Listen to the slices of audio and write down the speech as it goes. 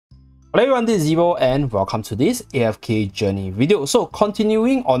Hello everyone, this is Zeeebo and welcome to this AFK journey video. So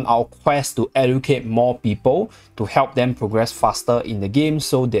continuing on our quest to educate more people to help them progress faster in the game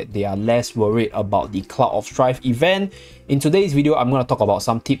so that they are less worried about the Cloud of Strife event. In today's video, I'm going to talk about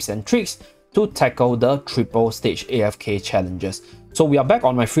some tips and tricks to tackle the triple stage AFK challenges. So we are back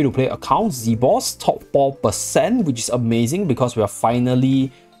on my free-to-play account, Zeebo's top 4%, which is amazing because we are finally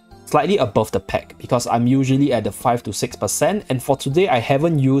slightly above the pack, because I'm usually at the 5 to 6%, and for today I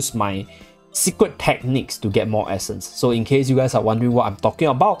haven't used my secret techniques to get more essence. So in case you guys are wondering what I'm talking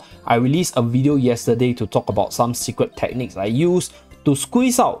about, I released a video yesterday to talk about some secret techniques I use to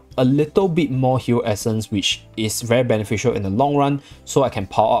squeeze out a little bit more hero essence, which is very beneficial in the long run, so I can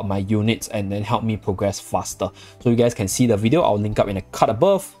power up my units and then help me progress faster. So you guys can see the video, I'll link up in the card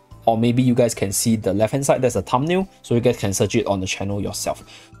above, or maybe you guys can see the left hand side, there's a thumbnail, so you guys can search it on the channel yourself.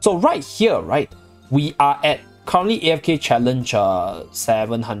 So right here, right, we are at currently AFK challenge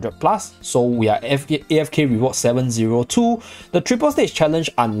 700 plus, so we are AFK reward 702. The triple stage challenge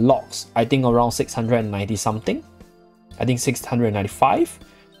unlocks I think around 690 something, I think 695,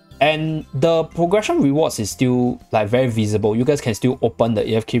 and the progression rewards is still like very visible. You guys can still open the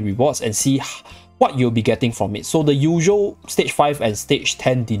AFK rewards and see what you'll be getting from it. So the usual stage 5 and stage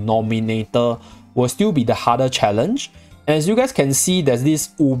 10 denominator will still be the harder challenge. And as you guys can see, there's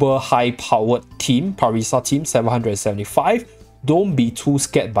this uber high powered team, Parisa team 775. Don't be too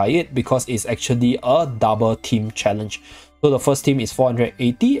scared by it because it's actually a double team challenge. So the first team is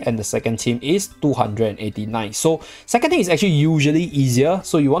 480 and the second team is 289. So second team is actually usually easier.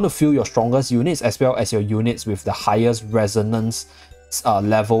 So you want to fill your strongest units as well as your units with the highest resonance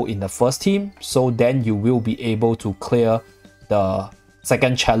level in the first team, so then you will be able to clear the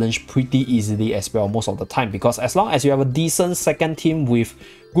second challenge pretty easily as well most of the time, because as long as you have a decent second team with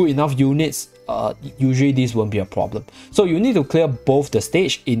good enough units, usually this won't be a problem. So you need to clear both the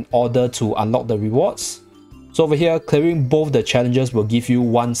stage in order to unlock the rewards. So over here, clearing both the challenges will give you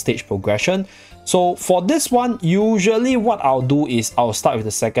one stage progression. So for this one, usually what I'll do is I'll start with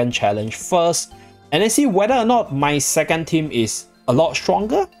the second challenge first and then see whether or not my second team is a lot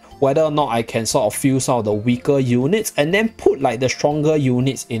stronger, whether or not I can sort of fill some of the weaker units and then put like the stronger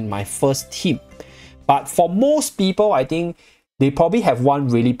units in my first team. But for most people, I think they probably have one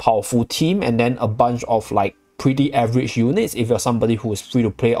really powerful team and then a bunch of like pretty average units if you're somebody who is free to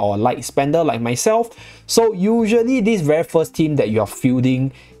play or a light spender like myself. So usually this very first team that you are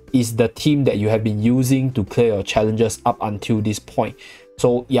fielding is the team that you have been using to clear your challenges up until this point.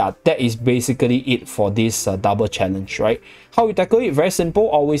 So yeah, that is basically it for this double challenge, right? How you tackle it? Very simple.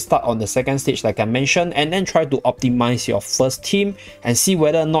 Always start on the second stage like I mentioned, and then try to optimize your first team and see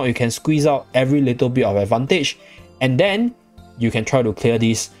whether or not you can squeeze out every little bit of advantage, and then you can try to clear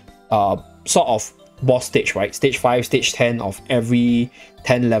this sort of boss stage, right? Stage 5, stage 10 of every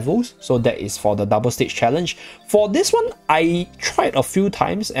 10 levels. So that is for the double stage challenge. For this one, I tried a few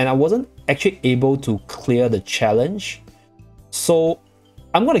times and I wasn't actually able to clear the challenge. So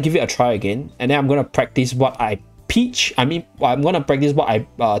I'm going to give it a try again, and then I'm going to practice what I teach. I'm going to practice what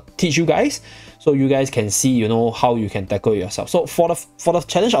I teach you guys, so you guys can see, you know, how you can tackle it yourself. So for the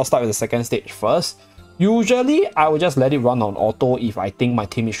challenge, I'll start with the second stage first. Usually, I will just let it run on auto if I think my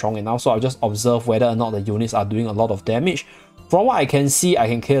team is strong enough. So I'll just observe whether or not the units are doing a lot of damage. From what I can see, I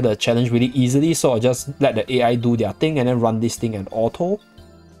can clear the challenge really easily. So I'll just let the AI do their thing and then run this thing in auto.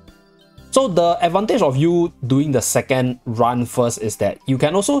 So the advantage of you doing the second run first is that you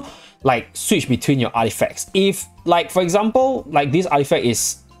can also like switch between your artifacts. If like, for example, like this artifact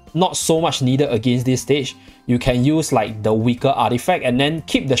is not so much needed against this stage, you can use like the weaker artifact and then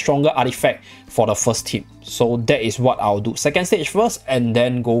keep the stronger artifact for the first team. So that is what I'll do. Second stage first and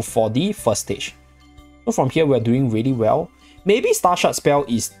then go for the first stage. So from here, we're doing really well. Maybe Star Shard spell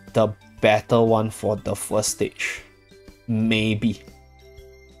is the better one for the first stage. Maybe.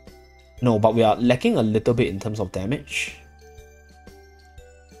 No, but we are lacking a little bit in terms of damage.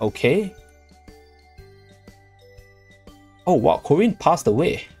 Okay. Oh wow, Corinne passed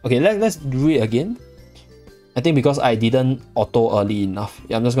away. Okay, let's do it again. I think because I didn't auto early enough.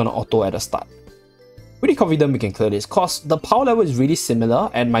 Yeah, I'm just gonna auto at the start. Pretty confident we can clear this because the power level is really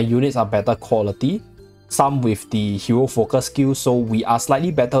similar and my units are better quality. Some with the hero focus skill, so we are slightly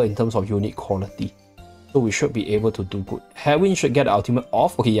better in terms of unit quality. So we should be able to do good. Heroin should get the ultimate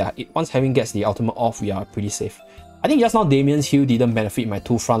off. Okay, yeah, once Heroin gets the ultimate off, we are pretty safe. I think just now Damien's heal didn't benefit my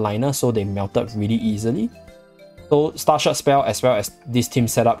two frontliners, so they melted really easily. So Star Shard spell as well as this team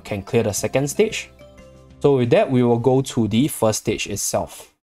setup can clear the second stage. So with that, we will go to the first stage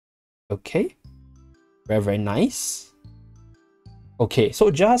itself. Okay, very nice. Okay,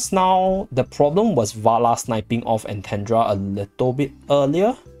 so just now the problem was Vala sniping off Antandra a little bit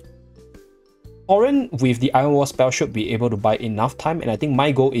earlier. Torrent with the Iron Wall spell should be able to buy enough time, and I think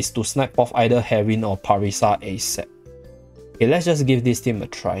my goal is to snipe off either Heron or Parisa ASAP. Okay, let's just give this team a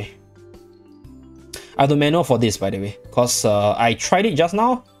try. I have the manual for this, by the way, because I tried it just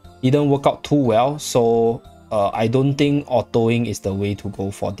now. It didn't work out too well, so I don't think autoing is the way to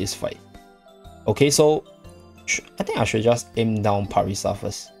go for this fight. Okay, so I think I should just aim down Parisa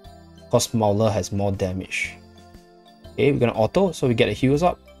first, because Mauler has more damage. Okay, we're gonna auto, so we get the heals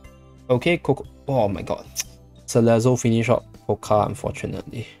up. Okay, Coco. Oh my god. Salazzo finish up Coca,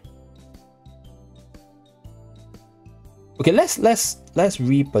 unfortunately. Okay, let's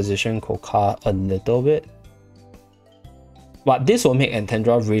reposition Coca a little bit. But this will make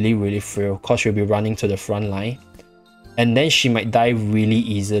Antandra really frail, because she'll be running to the front line. And then she might die really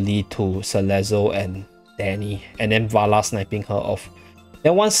easily to Salazzo and Danny, and then Vala sniping her off.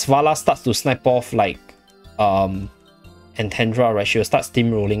 Then once Vala starts to snipe off like Antandra, right, she'll start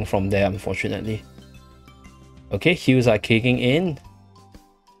steamrolling from there, unfortunately. Okay, heals are kicking in.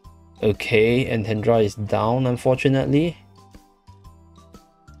 Okay, Antandra is down, unfortunately.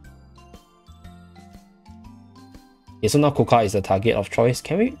 Okay, so now Coca is the target of choice.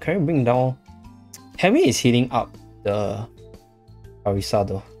 Can we bring down? Henry is healing up the Parisa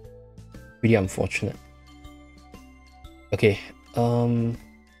though. Really unfortunate. Okay, how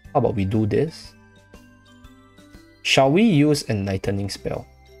about we do this? Shall we use Enlightening spell?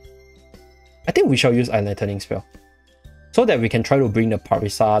 I think we shall use Enlightening spell, so that we can try to bring the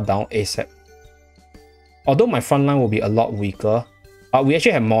Parisa down ASAP. Although my front line will be a lot weaker, but we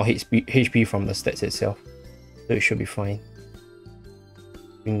actually have more HP from the stats itself, so it should be fine.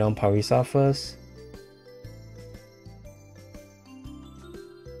 Bring down Parisa first.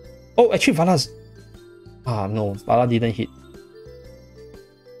 Oh, actually Vala's... Ah no, Vala didn't hit.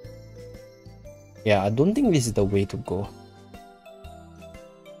 Yeah, I don't think this is the way to go.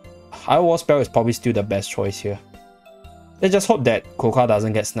 Iron Wall spell is probably still the best choice here. Let's just hope that Coca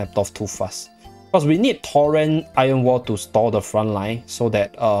doesn't get sniped off too fast, because we need Torrent Iron Wall to stall the front line so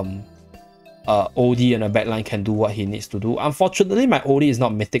that OD and the back line can do what he needs to do. Unfortunately, my OD is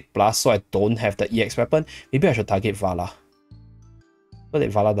not Mythic Plus, so I don't have the EX weapon. Maybe I should target Vala, so that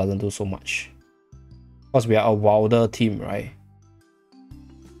Vala doesn't do so much, because we are a wilder team, right?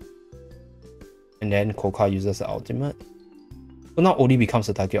 And then Coca uses the ultimate. So now OD becomes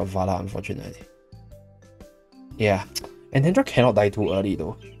the target of Vala, unfortunately. Yeah, and Hendra cannot die too early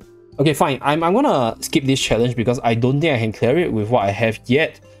though. Okay, fine. I'm gonna skip this challenge because I don't think I can clear it with what I have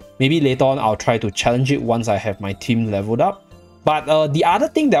yet. Maybe later on I'll try to challenge it once I have my team leveled up. But the other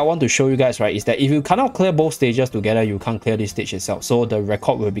thing that I want to show you guys, right, is that if you cannot clear both stages together, you can't clear this stage itself. So the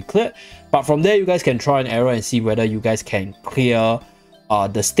record will be cleared. But from there, you guys can try an error and see whether you guys can clear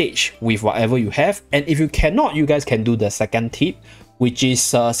the stage with whatever you have. And if you cannot, you guys can do the second tip, which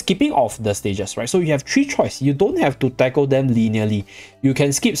is skipping off the stages, right? So you have 3 choices. You don't have to tackle them linearly. You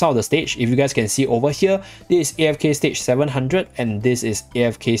can skip some of the stage. If you guys can see over here, this is AFK stage 700 and this is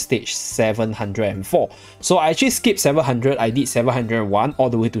AFK stage 704. So I actually skipped 700. I did 701 all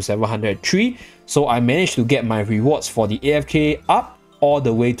the way to 703. So I managed to get my rewards for the AFK up all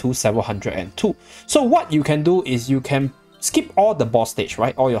the way to 702. So what you can do is you can skip all the boss stage,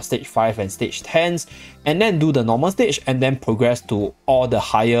 right? All your stage 5 and stage 10s, and then do the normal stage and then progress to all the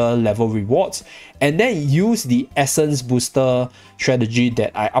higher level rewards, and then use the essence booster strategy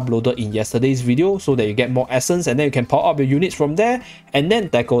that I uploaded in yesterday's video so that you get more essence, and then you can power up your units from there and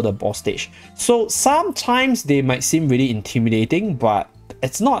then tackle the boss stage. So sometimes they might seem really intimidating, but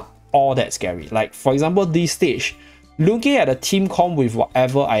it's not all that scary. Like for example, this stage, looking at the team comp with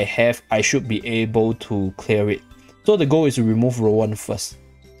whatever I have, I should be able to clear it. So the goal is to remove Rowan first.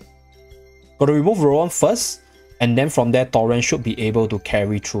 Got to remove Rowan first, and then from there Torrent should be able to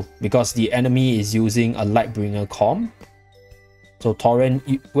carry through because the enemy is using a Lightbringer comp. So Torrent,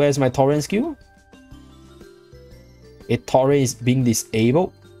 where's my Torrent skill? Torrent is being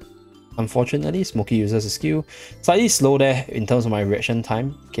disabled. Unfortunately, Smokey uses a skill. Slightly slow there in terms of my reaction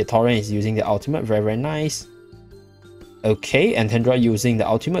time. Okay, Torrent is using the ultimate, very nice. Okay, and Tendra using the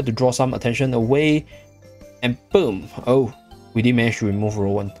ultimate to draw some attention away. And boom! Oh, we did manage to remove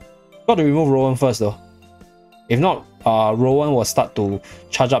Rowan. Got to remove Rowan first though. If not, Rowan will start to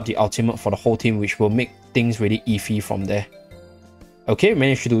charge up the ultimate for the whole team, which will make things really iffy from there. Okay,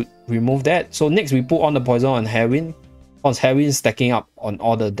 managed to remove that. So next we put on the poison on Heron. Because Heron's stacking up on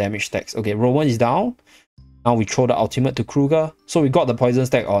all the damage stacks. Okay, Rowan is down. Now we throw the ultimate to Kruger. So we got the poison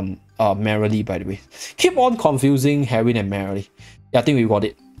stack on Merrily, by the way. Keep on confusing Heron and Merrily. Yeah, I think we got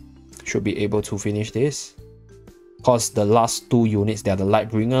it. Should be able to finish this. Because the last 2 units, they are the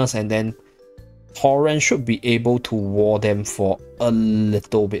Lightbringers, and then Torrent should be able to wall them for a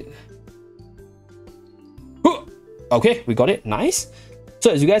little bit. Okay, we got it. Nice. So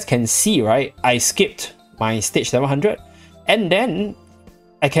as you guys can see, right, I skipped my stage 700 and then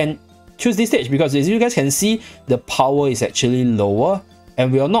I can choose this stage because as you guys can see, the power is actually lower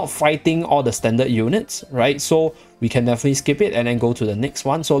and we are not fighting all the standard units, right? So we can definitely skip it and then go to the next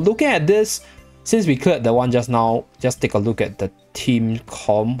one. So looking at this, since we cleared the one just now, just take a look at the team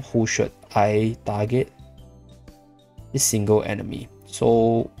comp. Who should I target? This single enemy.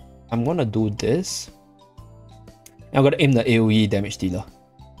 So I'm gonna do this. I'm gonna aim the AoE damage dealer.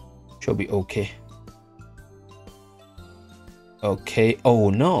 Should be okay. Okay. Oh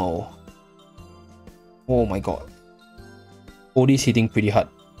no. Oh my god. Odie's hitting pretty hard.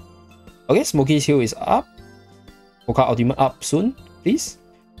 Okay, Smokey's heal is up. Koka ultimate up soon, please.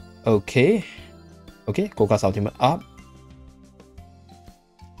 Okay. Okay, Koka's ultimate up.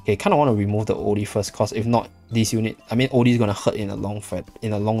 Okay, kind of want to remove the Odie first, cause if not, this unit, I mean, Odie's gonna hurt in a long fight,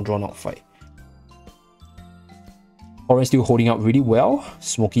 in a long drawn out fight. Orange still holding up really well.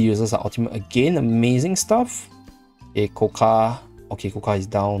 Smokey uses her ultimate again. Amazing stuff. Okay, Koka. Okay, Koka is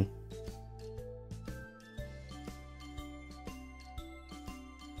down.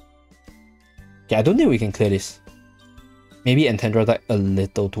 Okay, I don't think we can clear this. Maybe Entendra died a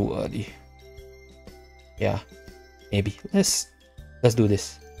little too early. Yeah, maybe. Let's do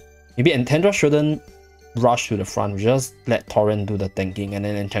this. Maybe Entendra shouldn't rush to the front. We just let Torrent do the tanking and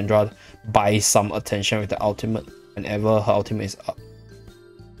then Entendra buy some attention with the ultimate whenever her ultimate is up.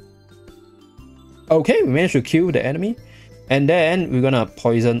 Okay, we managed to kill the enemy. And then we're gonna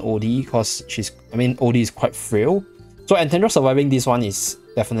poison Odie because Odie is quite frail. So Entendra surviving this one is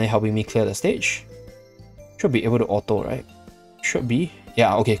definitely helping me clear the stage. Should be able to auto, right? Should be.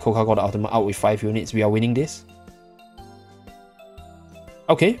 Yeah, okay, Koka got the ultimate out with 5 units. We are winning this.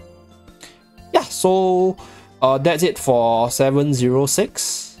 Okay. Yeah, so that's it for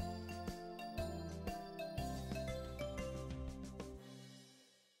 706.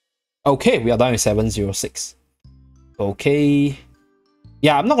 Okay, we are done with 706. Okay.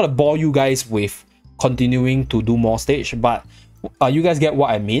 Yeah, I'm not gonna bore you guys with continuing to do more stage, but you guys get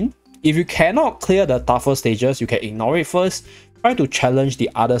what I mean. If you cannot clear the tougher stages, you can ignore it first. Try to challenge the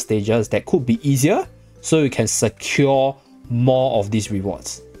other stages that could be easier so you can secure more of these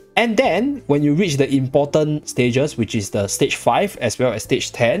rewards. And then when you reach the important stages, which is the stage 5 as well as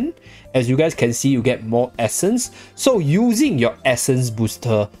stage 10, as you guys can see, you get more essence. So using your essence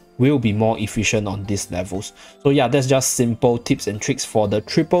booster will be more efficient on these levels. So yeah, that's just simple tips and tricks for the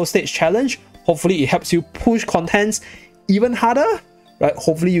triple stage challenge. Hopefully it helps you push contents even harder. Right,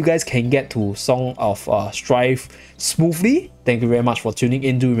 hopefully you guys can get to Song of Strife smoothly. Thank you very much for tuning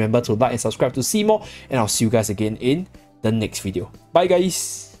in. Do remember to like and subscribe to see more, and I'll see you guys again in the next video. Bye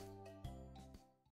guys.